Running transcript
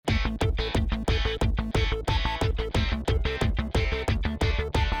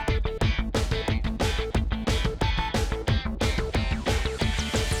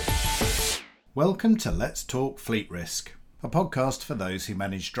Welcome to Let's Talk Fleet Risk, a podcast for those who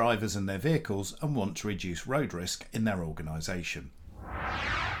manage drivers and their vehicles and want to reduce road risk in their organisation.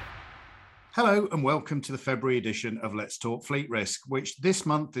 Hello and welcome to the February edition of Let's Talk Fleet Risk, which this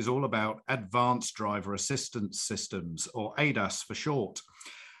month is all about Advanced Driver Assistance Systems, or ADAS for short.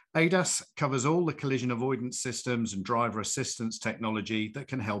 ADAS covers all the collision avoidance systems and driver assistance technology that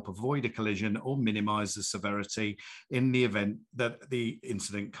can help avoid a collision or minimise the severity in the event that the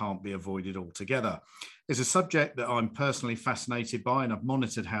incident can't be avoided altogether. It's a subject that I'm personally fascinated by, and I've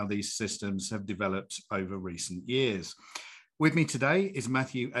monitored how these systems have developed over recent years. With me today is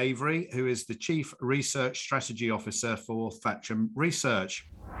Matthew Avery, who is the Chief Research Strategy Officer for Thatcham Research.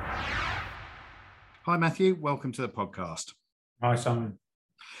 Hi, Matthew. Welcome to the podcast. Hi, Simon.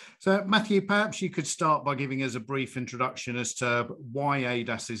 So, Matthew, perhaps you could start by giving us a brief introduction as to why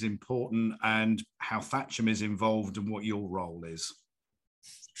ADAS is important and how Thatcham is involved and what your role is.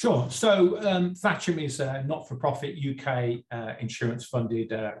 Sure. So Thatcham is a not-for-profit UK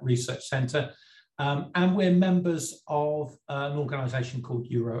insurance-funded research centre, and we're members of an organisation called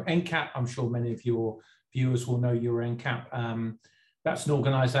Euro NCAP. I'm sure many of your viewers will know Euro NCAP. That's an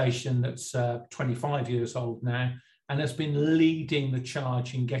organisation that's 25 years old now, and has been leading the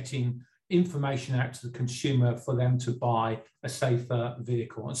charge in getting information out to the consumer for them to buy a safer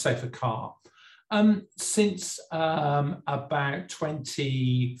vehicle, a safer car. Since about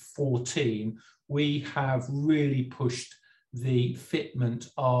 2014, we have really pushed the fitment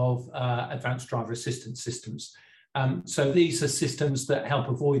of advanced driver assistance systems. So these are systems that help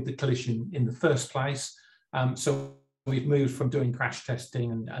avoid the collision in the first place. So we've moved from doing crash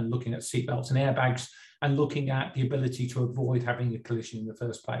testing and looking at seatbelts and airbags and looking at the ability to avoid having a collision in the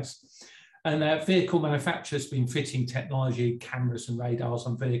first place. And vehicle manufacturers have been fitting technology, cameras and radars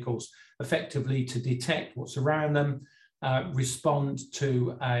on vehicles effectively to detect what's around them, respond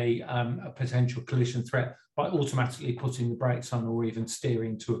to a potential collision threat by automatically putting the brakes on or even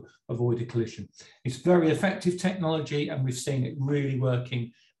steering to avoid a collision. It's very effective technology, and we've seen it really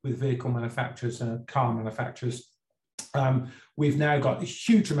working with vehicle manufacturers and car manufacturers. We've now got a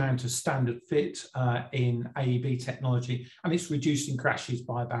huge amount of standard fit in AEB technology, and it's reducing crashes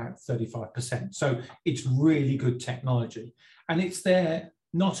by about 35%. So it's really good technology, and it's there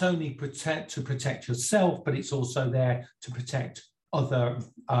not only to protect yourself, but it's also there to protect other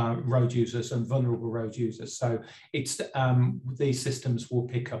road users and vulnerable road users. So it's these systems will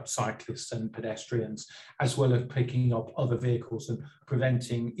pick up cyclists and pedestrians, as well as picking up other vehicles and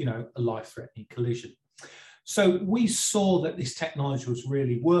preventing, a life-threatening collision. So we saw that this technology was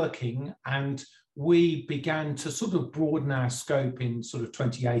really working, and we began to sort of broaden our scope in sort of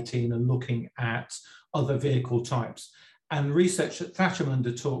 2018 and looking at other vehicle types. And research that Thatcham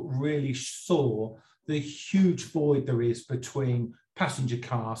undertook really saw the huge void there is between passenger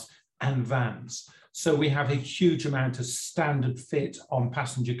cars and vans. So we have a huge amount of standard fit on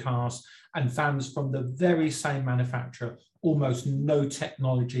passenger cars and vans from the very same manufacturer, almost no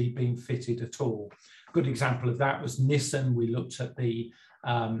technology being fitted at all. A good example of that was Nissan. We looked at the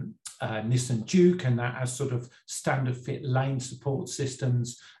Nissan Juke, and that has sort of standard fit lane support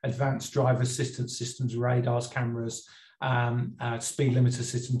systems, advanced driver assistance systems, radars, cameras, speed limiter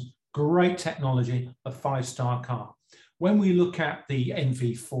systems. Great technology, a 5-star car. When we look at the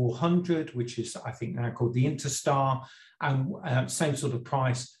NV400, which is I think now called the Interstar, and same sort of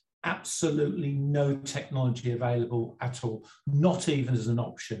price, absolutely no technology available at all, not even as an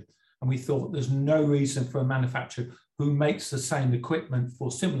option. And we thought there's no reason for a manufacturer who makes the same equipment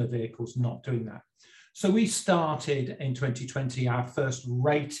for similar vehicles not doing that. So we started in 2020 our first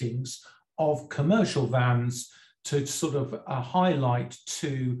ratings of commercial vans to sort of highlight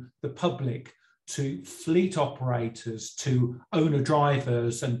to the public, to fleet operators, to owner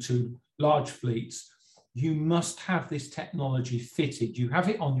drivers, and to large fleets. You must have this technology fitted. You have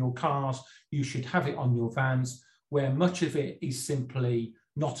it on your cars, you should have it on your vans. Where much of it is simply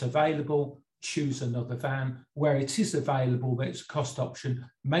not available, choose another van. Where it is available, but it's a cost option,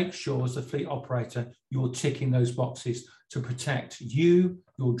 make sure as a fleet operator you're ticking those boxes to protect you,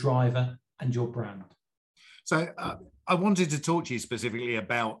 your driver, and your brand. So I wanted to talk to you specifically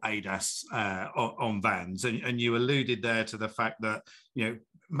about ADAS on vans, and you alluded there to the fact that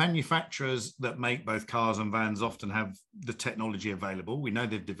manufacturers that make both cars and vans often have the technology available. We know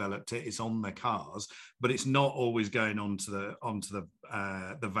they've developed it; it's on the cars, but it's not always going onto the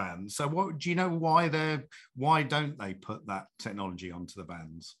van. So, what do you know? Why don't they put that technology onto the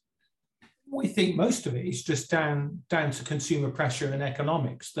vans? We think most of it is just down to consumer pressure and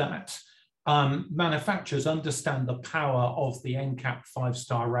economics. That manufacturers understand the power of the NCAP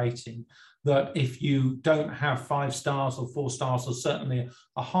 5-star rating, that if you don't have 5 stars or 4 stars or certainly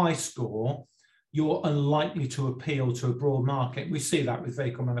a high score, you're unlikely to appeal to a broad market. We see that with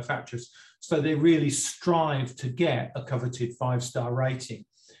vehicle manufacturers. So they really strive to get a coveted 5-star rating,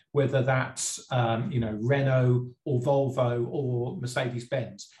 whether that's Renault or Volvo or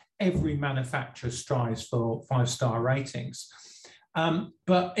Mercedes-Benz. Every manufacturer strives for 5-star ratings.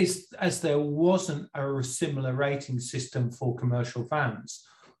 But as there wasn't a similar rating system for commercial vans,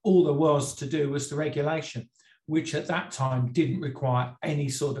 all there was to do was the regulation, which at that time didn't require any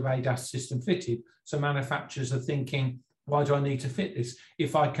sort of ADAS system fitted. So manufacturers are thinking, why do I need to fit this?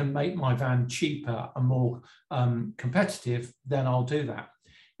 If I can make my van cheaper and more competitive, then I'll do that.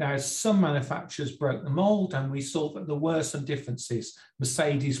 Now, some manufacturers broke the mold, and we saw that there were some differences.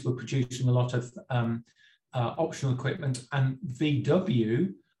 Mercedes were producing a lot of optional equipment, and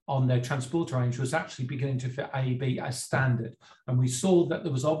VW on their Transporter range was actually beginning to fit AEB as standard. And we saw that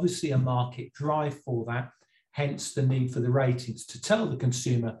there was obviously a market drive for that, hence the need for the ratings to tell the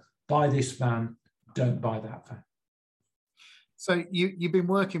consumer, buy this van, don't buy that van. So you've been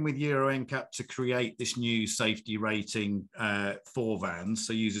working with Euro NCAP to create this new safety rating for vans,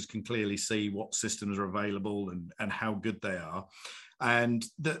 so users can clearly see what systems are available and how good they are. And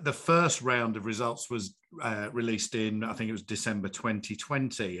the first round of results was released in, I think it was December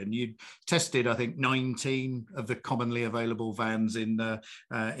 2020, and you tested, I think, 19 of the commonly available vans in the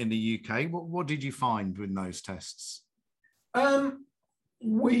UK. What did you find in those tests?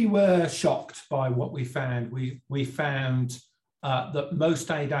 We were shocked by what we found. We found that most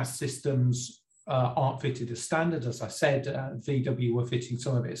ADAS systems aren't fitted as standard. As I said, VW were fitting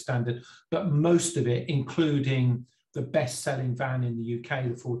some of it as standard, but most of it, including the best-selling van in the UK,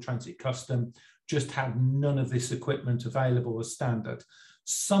 the Ford Transit Custom, just had none of this equipment available as standard.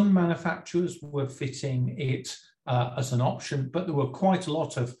 Some manufacturers were fitting it as an option, but there were quite a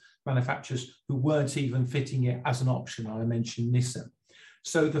lot of manufacturers who weren't even fitting it as an option. I mentioned Nissan.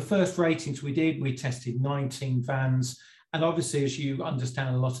 So the first ratings we did, we tested 19 vans. And obviously, as you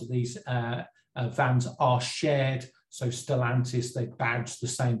understand, a lot of these vans are shared. So Stellantis, they badge the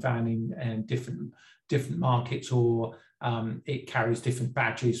same van in different markets, or it carries different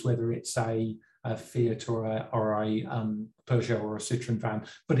badges, whether it's a Fiat or a Peugeot or a Citroën van,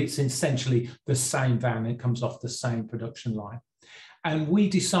 but it's essentially the same van. It comes off the same production line. And we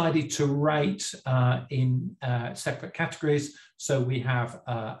decided to rate in separate categories. So we have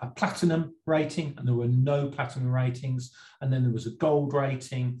a platinum rating, and there were no platinum ratings. And then there was a gold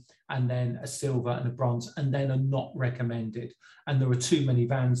rating, and then a silver and a bronze, and then a not recommended. And there were too many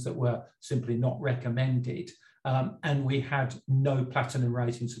vans that were simply not recommended. And we had no platinum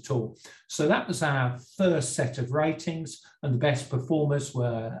ratings at all. So that was our first set of ratings, and the best performers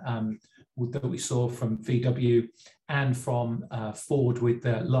were that we saw from VW and from Ford with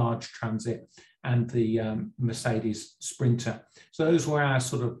the large Transit and the Mercedes Sprinter. So those were our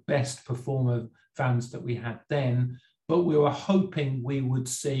sort of best performer vans that we had then, but we were hoping we would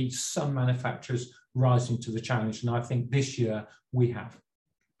see some manufacturers rising to the challenge, and I think this year we have.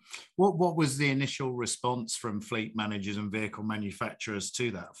 What was the initial response from fleet managers and vehicle manufacturers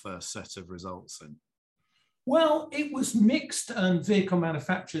to that first set of results then? Well, it was mixed, and vehicle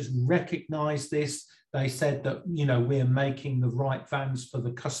manufacturers recognised this. They said that, we're making the right vans for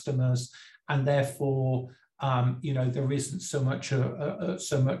the customers, and therefore, there isn't so much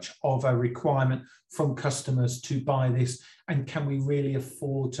of a requirement from customers to buy this. And can we really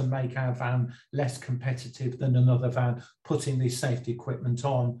afford to make our van less competitive than another van putting this safety equipment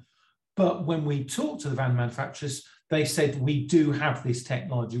on? But when we talked to the van manufacturers, they said, we do have this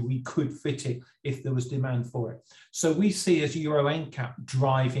technology, we could fit it if there was demand for it. So we see as Euro NCAP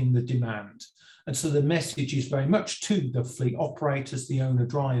driving the demand. And so the message is very much to the fleet operators, the owner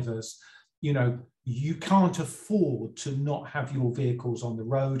drivers, you can't afford to not have your vehicles on the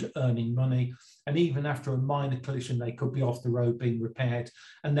road earning money. And even after a minor collision, they could be off the road being repaired.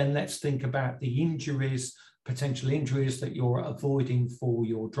 And then let's think about the injuries, potential injuries that you're avoiding for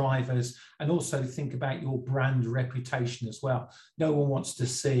your drivers, and also think about your brand reputation as well. No one wants to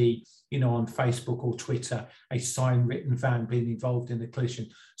see, on Facebook or Twitter, a sign-written van being involved in a collision.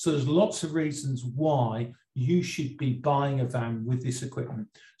 So there's lots of reasons why you should be buying a van with this equipment.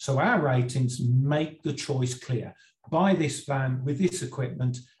 So our ratings make the choice clear. Buy this van with this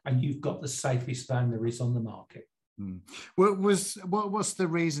equipment, and you've got the safest van there is on the market. What was the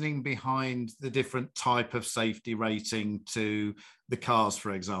reasoning behind the different type of safety rating to the cars,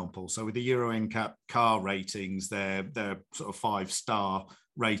 for example? So with the Euro NCAP car ratings, their sort of 5-star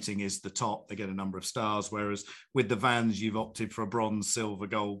rating is the top. They get a number of stars, whereas with the vans, you've opted for a bronze, silver,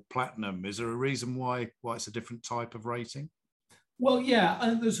 gold, platinum. Is there a reason why it's a different type of rating? Well,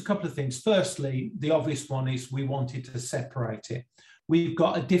 yeah, there's a couple of things. Firstly, the obvious one is we wanted to separate it. we've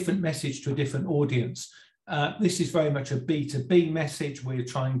got a different message to a different audience. This is very much a B2B message. We're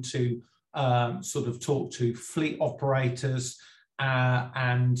trying to sort of talk to fleet operators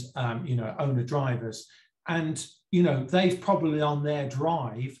and owner drivers. And, they've probably on their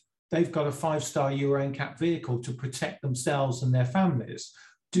drive, they've got a 5-star Euro NCAP vehicle to protect themselves and their families.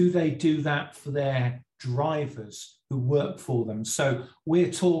 Do they do that for their drivers who work for them? So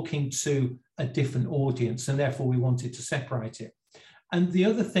we're talking to a different audience, and therefore we wanted to separate it. And the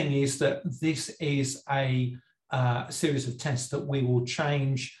other thing is that this is a series of tests that we will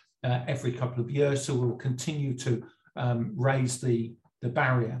change every couple of years. So we'll continue to raise the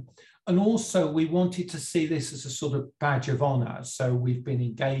barrier. And also we wanted to see this as a sort of badge of honor. So we've been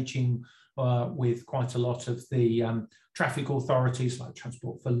engaging with quite a lot of the traffic authorities like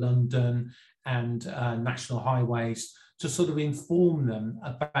Transport for London and National Highways to sort of inform them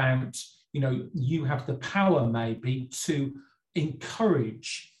about, you have the power maybe to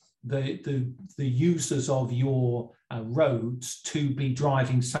encourage the users of your roads to be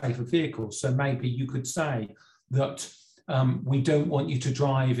driving safer vehicles. So maybe you could say that we don't want you to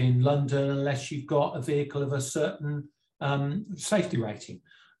drive in London unless you've got a vehicle of a certain safety rating.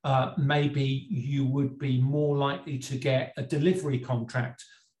 Maybe you would be more likely to get a delivery contract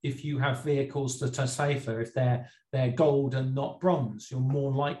if you have vehicles that are safer. If they're gold and not bronze, you're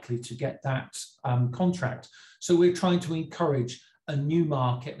more likely to get that contract. So we're trying to encourage a new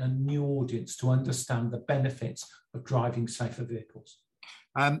market and a new audience to understand the benefits of driving safer vehicles.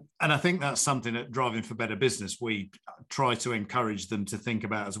 And I think that's something that Driving for Better Business, we try to encourage them to think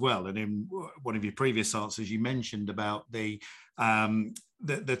about as well. And in one of your previous answers, you mentioned about the time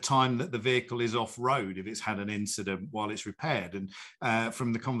that the vehicle is off-road if it's had an incident while it's repaired. And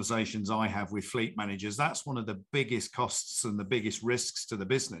from the conversations I have with fleet managers, that's one of the biggest costs and the biggest risks to the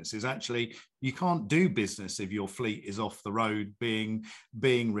business is actually you can't do business if your fleet is off the road being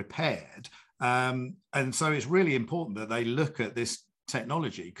repaired. And so it's really important that they look at this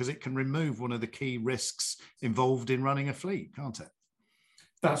technology because it can remove one of the key risks involved in running a fleet, can't it?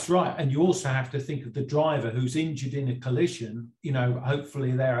 That's right. And you also have to think of the driver who's injured in a collision.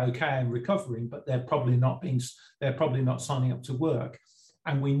 Hopefully they're okay and recovering, but they're probably not signing up to work.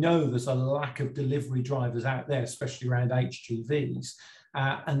 And we know there's a lack of delivery drivers out there, especially around HGVs.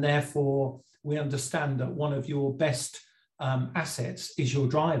 And therefore we understand that one of your best assets is your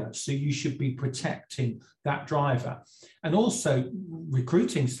driver. So you should be protecting that driver. And also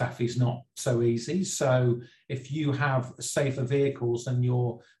recruiting staff is not so easy. So if you have safer vehicles and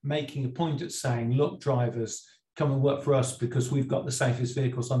you're making a point at saying, look, drivers, come and work for us because we've got the safest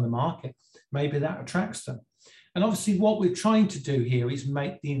vehicles on the market, maybe that attracts them. And obviously what we're trying to do here is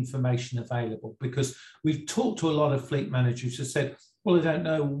make the information available, because we've talked to a lot of fleet managers who said, well, I don't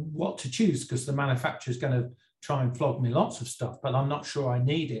know what to choose because the manufacturer is going to try and flog me lots of stuff, but I'm not sure I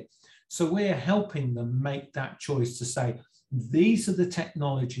need it. So we're helping them make that choice to say, these are the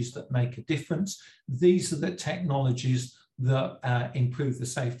technologies that make a difference. These are the technologies that improve the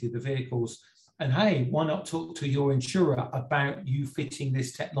safety of the vehicles. And hey, why not talk to your insurer about you fitting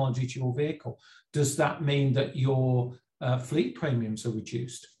this technology to your vehicle? Does that mean that your fleet premiums are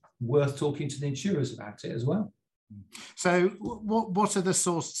reduced? Worth talking to the insurers about it as well. So what are the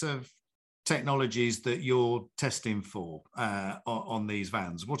sorts of technologies that you're testing for on these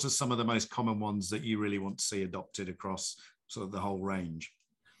vans? What are some of the most common ones that you really want to see adopted across sort of the whole range?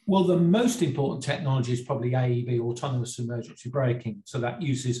 Well, the most important technology is probably AEB, autonomous emergency braking. So that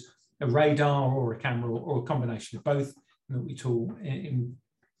uses a radar or a camera or a combination of both that we call in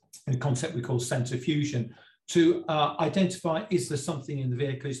a concept we call sensor fusion to identify, is there something in the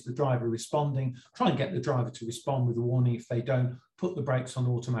vehicle, is the driver responding, try and get the driver to respond with a warning. If they don't, put the brakes on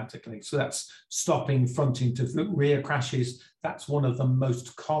automatically. So that's stopping front into rear crashes. That's one of the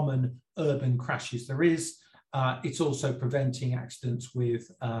most common urban crashes there is. It's also preventing accidents with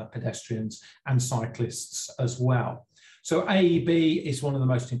pedestrians and cyclists as well. So AEB is one of the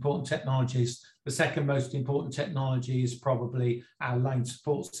most important technologies. The second most important technology is probably our lane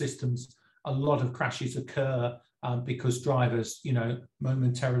support systems. A lot of crashes occur because drivers,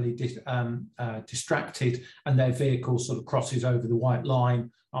 momentarily distracted and their vehicle sort of crosses over the white line,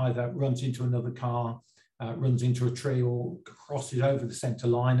 either runs into another car, runs into a tree, or crosses over the center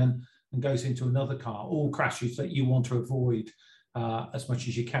line and goes into another car. All crashes that you want to avoid as much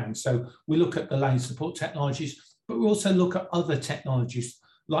as you can. So we look at the lane support technologies, but we also look at other technologies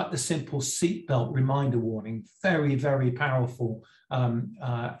like the simple seatbelt reminder warning. Very, very powerful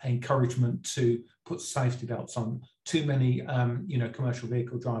encouragement to put safety belts on. Too many, commercial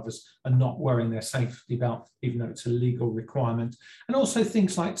vehicle drivers are not wearing their safety belt, even though it's a legal requirement. And also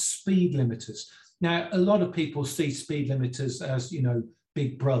things like speed limiters. Now, a lot of people see speed limiters as,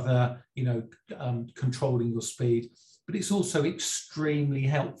 big brother, controlling your speed, but it's also extremely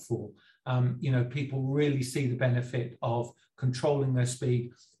helpful. People really see the benefit of controlling their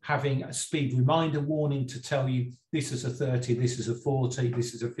speed, having a speed reminder warning to tell you this is a 30, this is a 40,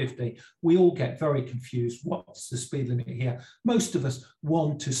 this is a 50. We all get very confused. What's the speed limit here? Most of us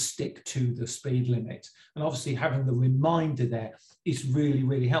want to stick to the speed limit. And obviously having the reminder there is really,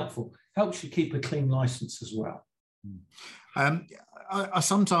 really helpful. Helps you keep a clean license as well. I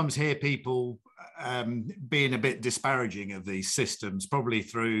sometimes hear people being a bit disparaging of these systems, probably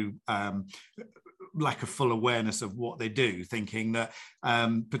through lack of full awareness of what they do, thinking that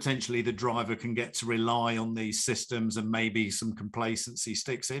potentially the driver can get to rely on these systems and maybe some complacency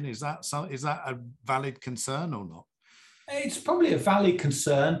sticks in. Is that a valid concern or not? It's probably a valid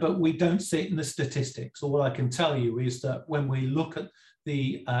concern, but we don't see it in the statistics. All I can tell you is that when we look at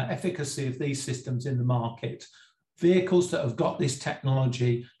the efficacy of these systems in the market, vehicles that have got this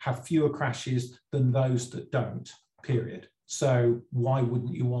technology have fewer crashes than those that don't, period. So why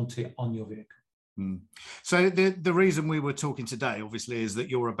wouldn't you want it on your vehicle? So the reason we were talking today, obviously, is that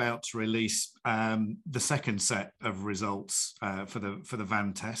you're about to release the second set of results for the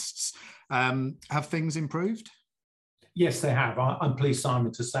van tests. Have things improved? Yes, they have. I'm pleased,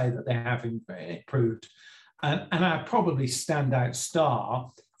 Simon, to say that they have improved. And our probably standout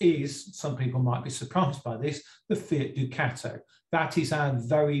star is, some people might be surprised by this, the Fiat Ducato. That is our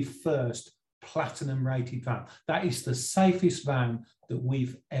very first platinum rated van. That is the safest van that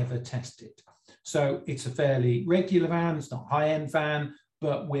we've ever tested. So it's a fairly regular van, it's not a high-end van,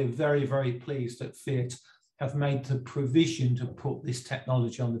 but we're very, very pleased that Fiat have made the provision to put this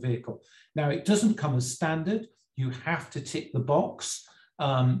technology on the vehicle. Now, it doesn't come as standard. You have to tick the box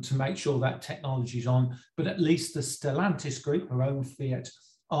to make sure that technology is on, but at least the Stellantis group, our own Fiat,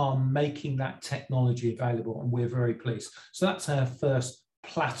 are making that technology available, and we're very pleased. So that's our first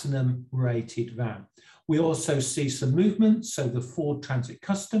platinum rated van. We also see some movement. So the Ford Transit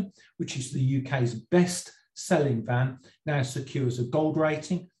Custom, which is the UK's best selling van, now secures a gold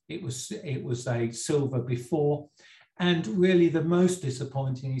rating. It was a silver before. And really the most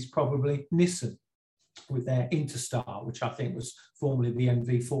disappointing is probably Nissan with their Interstar, which I think was formerly the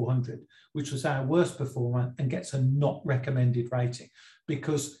NV400, which was our worst performer and gets a not recommended rating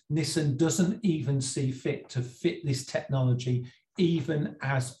because Nissan doesn't even see fit to fit this technology even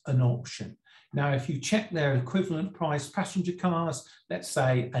as an option. Now, if you check their equivalent price passenger cars, let's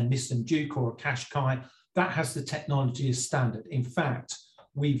say a Nissan Juke or a Qashqai, that has the technology as standard. In fact,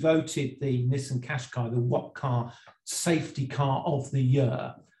 we voted the Nissan Qashqai the What Car Safety Car of the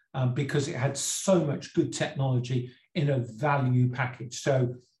Year because it had so much good technology in a value package.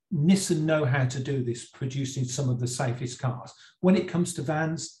 So Nissan know how to do this, producing some of the safest cars. When it comes to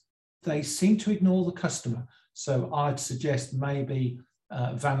vans, they seem to ignore the customer. So I'd suggest maybe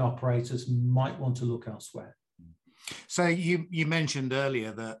van operators might want to look elsewhere. So you mentioned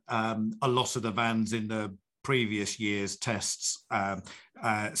earlier that a lot of the vans in the previous year's tests,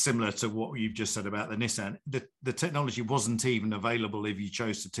 similar to what you've just said about the Nissan, the technology wasn't even available if you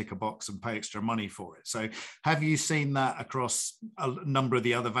chose to tick a box and pay extra money for it. So have you seen that across a number of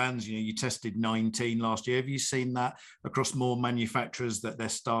the other vans? You tested 19 last year. Have you seen that across more manufacturers, that they're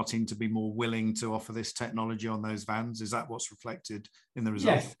starting to be more willing to offer this technology on those vans? Is that what's reflected in the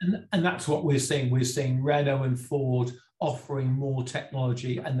results? Yes, and that's what we're seeing. We're seeing Renault and Ford offering more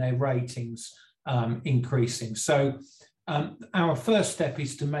technology and their ratings increasing. So our first step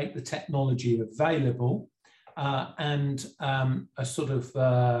is to make the technology available and a sort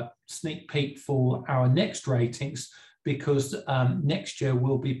of sneak peek for our next ratings, because next year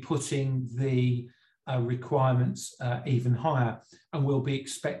we'll be putting the requirements even higher, and we'll be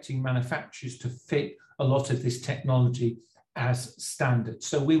expecting manufacturers to fit a lot of this technology as standard.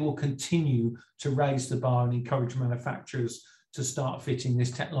 So we will continue to raise the bar and encourage manufacturers to start fitting this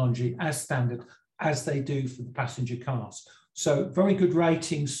technology as standard, as they do for the passenger cars. So very good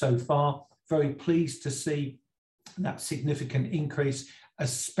ratings so far. Very pleased to see that significant increase,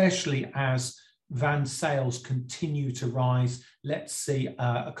 especially as van sales continue to rise. Let's see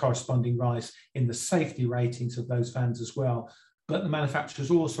a corresponding rise in the safety ratings of those vans as well. But the manufacturers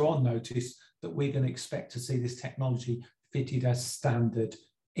are also on notice that we're going to expect to see this technology fitted as standard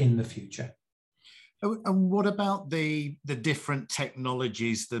in the future. And what about the different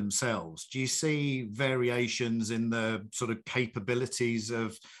technologies themselves? Do you see variations in the sort of capabilities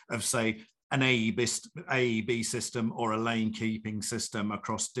of say, an AEB system or a lane keeping system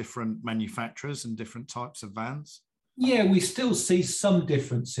across different manufacturers and different types of vans? Yeah, we still see some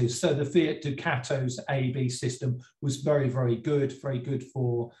differences. So the Fiat Ducato's AEB system was very, very good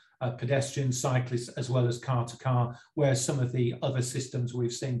for pedestrians, cyclists, as well as car-to-car, whereas some of the other systems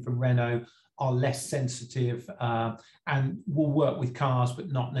we've seen from Renault are less sensitive and will work with cars,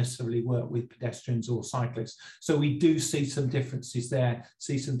 but not necessarily work with pedestrians or cyclists. So we do see some differences there,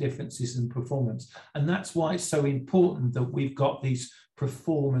 see some differences in performance. And that's why it's so important that we've got these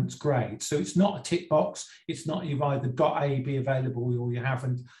performance grades. So it's not a tick box. It's not you've either got AEB available or you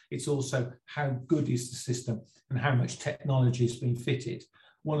haven't. It's also how good is the system and how much technology has been fitted.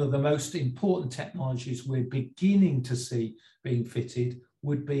 One of the most important technologies we're beginning to see being fitted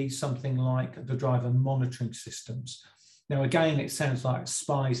would be something like the driver monitoring systems. Now, again, it sounds like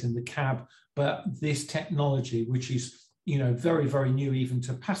spies in the cab, but this technology, which is very, very new even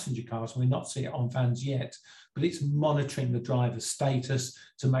to passenger cars, we're not seeing it on vans yet, but it's monitoring the driver's status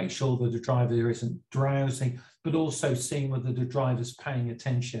to make sure that the driver isn't drowsing, but also seeing whether the driver's paying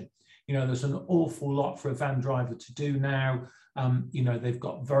attention. There's an awful lot for a van driver to do now. They've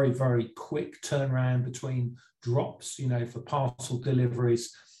got very, very quick turnaround between drops, for parcel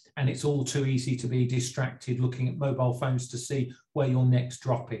deliveries, and it's all too easy to be distracted looking at mobile phones to see where your next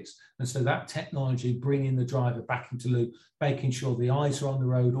drop is. And so that technology, bringing the driver back into loop, making sure the eyes are on the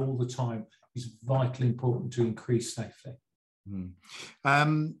road all the time, is vitally important to increase safety. Now,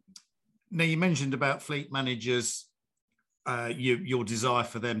 you mentioned about fleet managers, your desire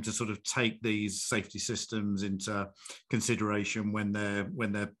for them to sort of take these safety systems into consideration when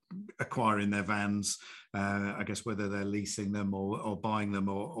they're acquiring their vans, I guess whether they're leasing them or buying them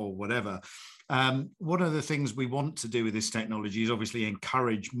or whatever. One of the things we want to do with this technology is obviously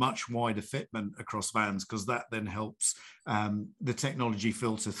encourage much wider fitment across vans, because that then helps the technology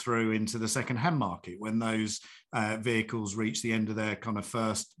filter through into the second-hand market when those vehicles reach the end of their kind of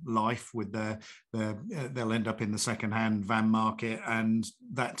first life with they'll end up in the second-hand van market, and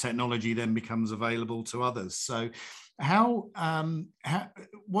that technology then becomes available to others. So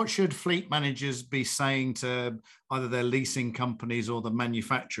what should fleet managers be saying to either their leasing companies or the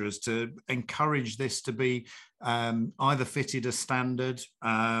manufacturers to encourage this to be either fitted as standard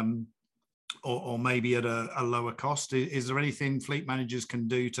or maybe at a lower cost? Is there anything fleet managers can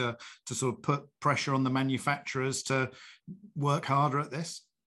do to sort of put pressure on the manufacturers to work harder at this?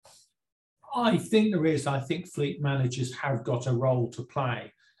 I think there is. I think fleet managers have got a role to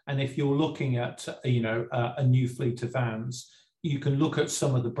play. And if you're looking at, a new fleet of vans, you can look at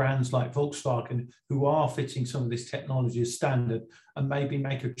some of the brands like Volkswagen who are fitting some of this technology as standard and maybe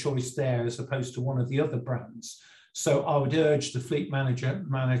make a choice there as opposed to one of the other brands. So I would urge the fleet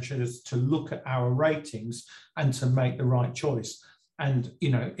managers to look at our ratings and to make the right choice. And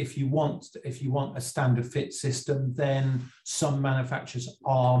if you want a standard fit system, then some manufacturers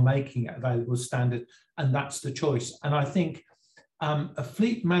are making it available as standard, and that's the choice. And I think a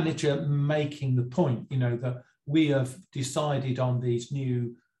fleet manager making the point, that we have decided on these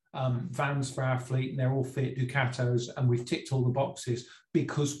new vans for our fleet, and they're all Fiat Ducatos, and we've ticked all the boxes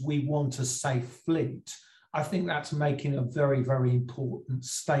because we want a safe fleet. I think that's making a very, very important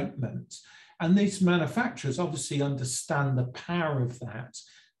statement. And these manufacturers obviously understand the power of that,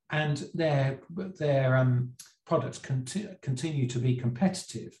 and their products continue to be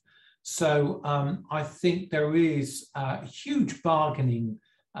competitive. So I think there is a huge bargaining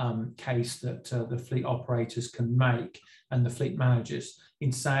case that the fleet operators can make and the fleet managers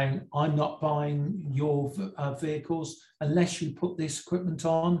in saying, I'm not buying your vehicles unless you put this equipment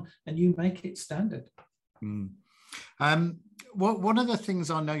on and you make it standard. One of the things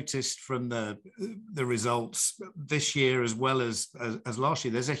I noticed from the results this year as well as last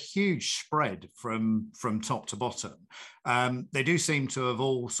year, there's a huge spread from top to bottom. They do seem to have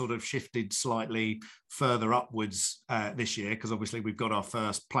all sort of shifted slightly further upwards this year, because obviously we've got our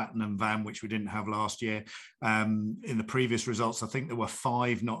first platinum van, which we didn't have last year. In the previous results, I think there were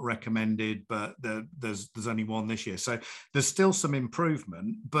 5 not recommended, but there's only 1 this year. So there's still some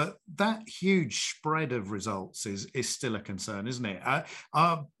improvement, but that huge spread of results is still a concern, isn't it?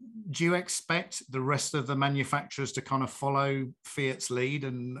 Do you expect the rest of the manufacturers to kind of follow Fiat's lead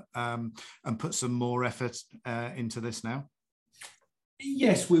and put some more effort into this now?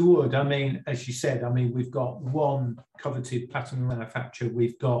 Yes, we would. I mean, as you said, we've got 1 coveted platinum manufacturer.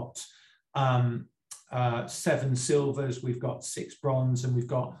 We've got 7 silvers, we've got 6 bronze, and we've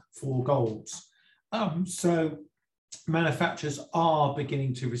got 4 golds. So manufacturers are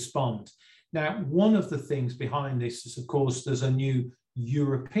beginning to respond. Now, one of the things behind this is, of course, there's a new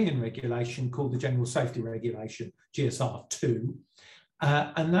European regulation called the General Safety Regulation, GSR 2,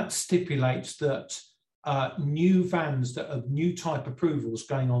 and that stipulates that new vans that are new type approvals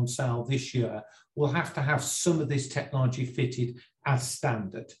going on sale this year will have to have some of this technology fitted as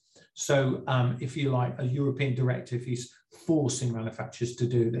standard. So if you like, a European directive is forcing manufacturers to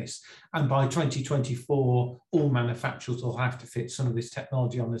do this. And by 2024, all manufacturers will have to fit some of this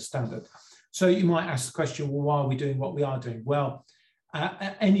technology on the standard. So you might ask the question, well, why are we doing what we are doing? Well,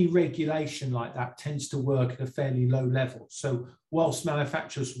 any regulation like that tends to work at a fairly low level. So whilst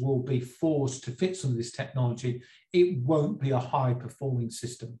manufacturers will be forced to fit some of this technology, it won't be a high performing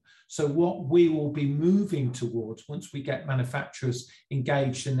system. So what we will be moving towards once we get manufacturers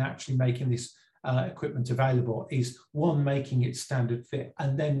engaged in actually making this equipment available is, one, making it standard fit,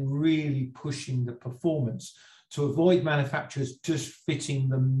 and then really pushing the performance to avoid manufacturers just fitting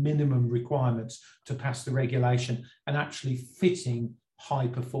the minimum requirements to pass the regulation and actually fitting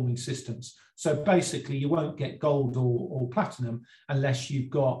high-performing systems. So basically, you won't get gold or platinum unless you've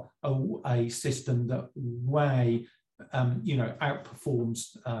got a system that way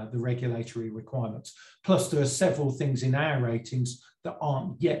outperforms the regulatory requirements. Plus, there are several things in our ratings that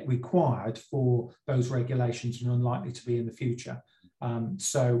aren't yet required for those regulations and unlikely to be in the future.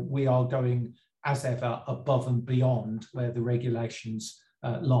 So we are going, as ever, above and beyond where the regulations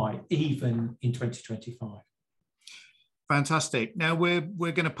lie, even in 2025. Fantastic. Now we're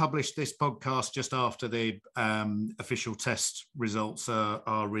going to publish this podcast just after the official test results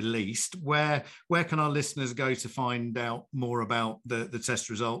are released. Where can our listeners go to find out more about the test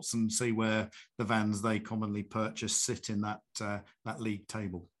results and see where the vans they commonly purchase sit in that league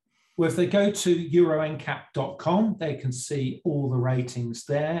table? Well, if they go to EuroNCAP.com, they can see all the ratings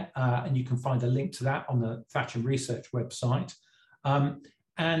there, and you can find a link to that on the Thatcher Research website.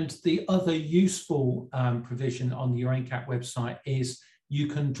 And the other useful provision on the Euro NCAP website is you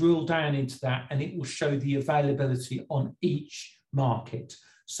can drill down into that and it will show the availability on each market.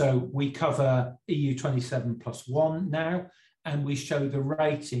 So we cover EU 27+1 now, and we show the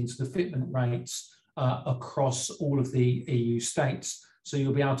ratings, the fitment rates across all of the EU states. So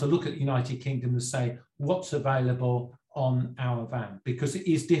you'll be able to look at the United Kingdom and say what's available on our van, because it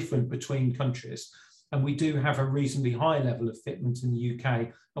is different between countries. And we do have a reasonably high level of fitment in the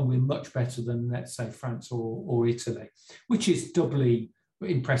UK, and we're much better than, let's say, France or Italy, which is doubly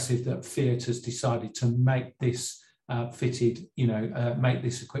impressive that Fiat has decided to make this make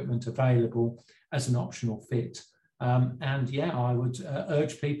this equipment available as an optional fit. And yeah, I would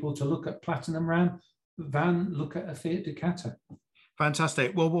urge people to look at Platinum van, look at a Fiat Ducato.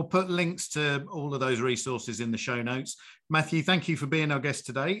 Fantastic. Well, we'll put links to all of those resources in the show notes. Matthew, thank you for being our guest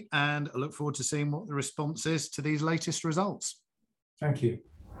today, and I look forward to seeing what the response is to these latest results. Thank you.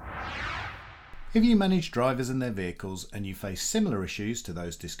 If you manage drivers and their vehicles and you face similar issues to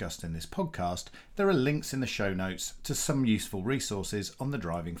those discussed in this podcast, there are links in the show notes to some useful resources on the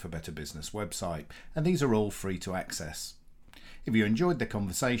Driving for Better Business website, and these are all free to access. If you enjoyed the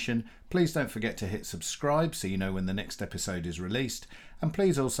conversation, please don't forget to hit subscribe so you know when the next episode is released, and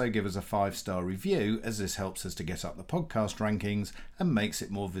please also give us a 5-star review, as this helps us to get up the podcast rankings and makes it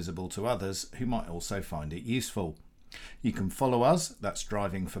more visible to others who might also find it useful. You can follow us, that's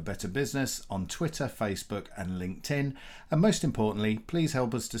Driving for Better Business, on Twitter, Facebook and LinkedIn, and most importantly, please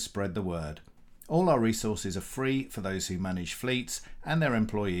help us to spread the word. All our resources are free for those who manage fleets and their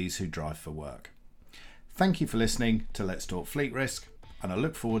employees who drive for work. Thank you for listening to Let's Talk Fleet Risk, and I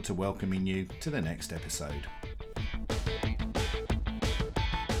look forward to welcoming you to the next episode.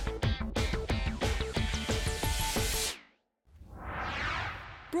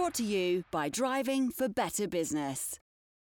 Brought to you by Driving for Better Business.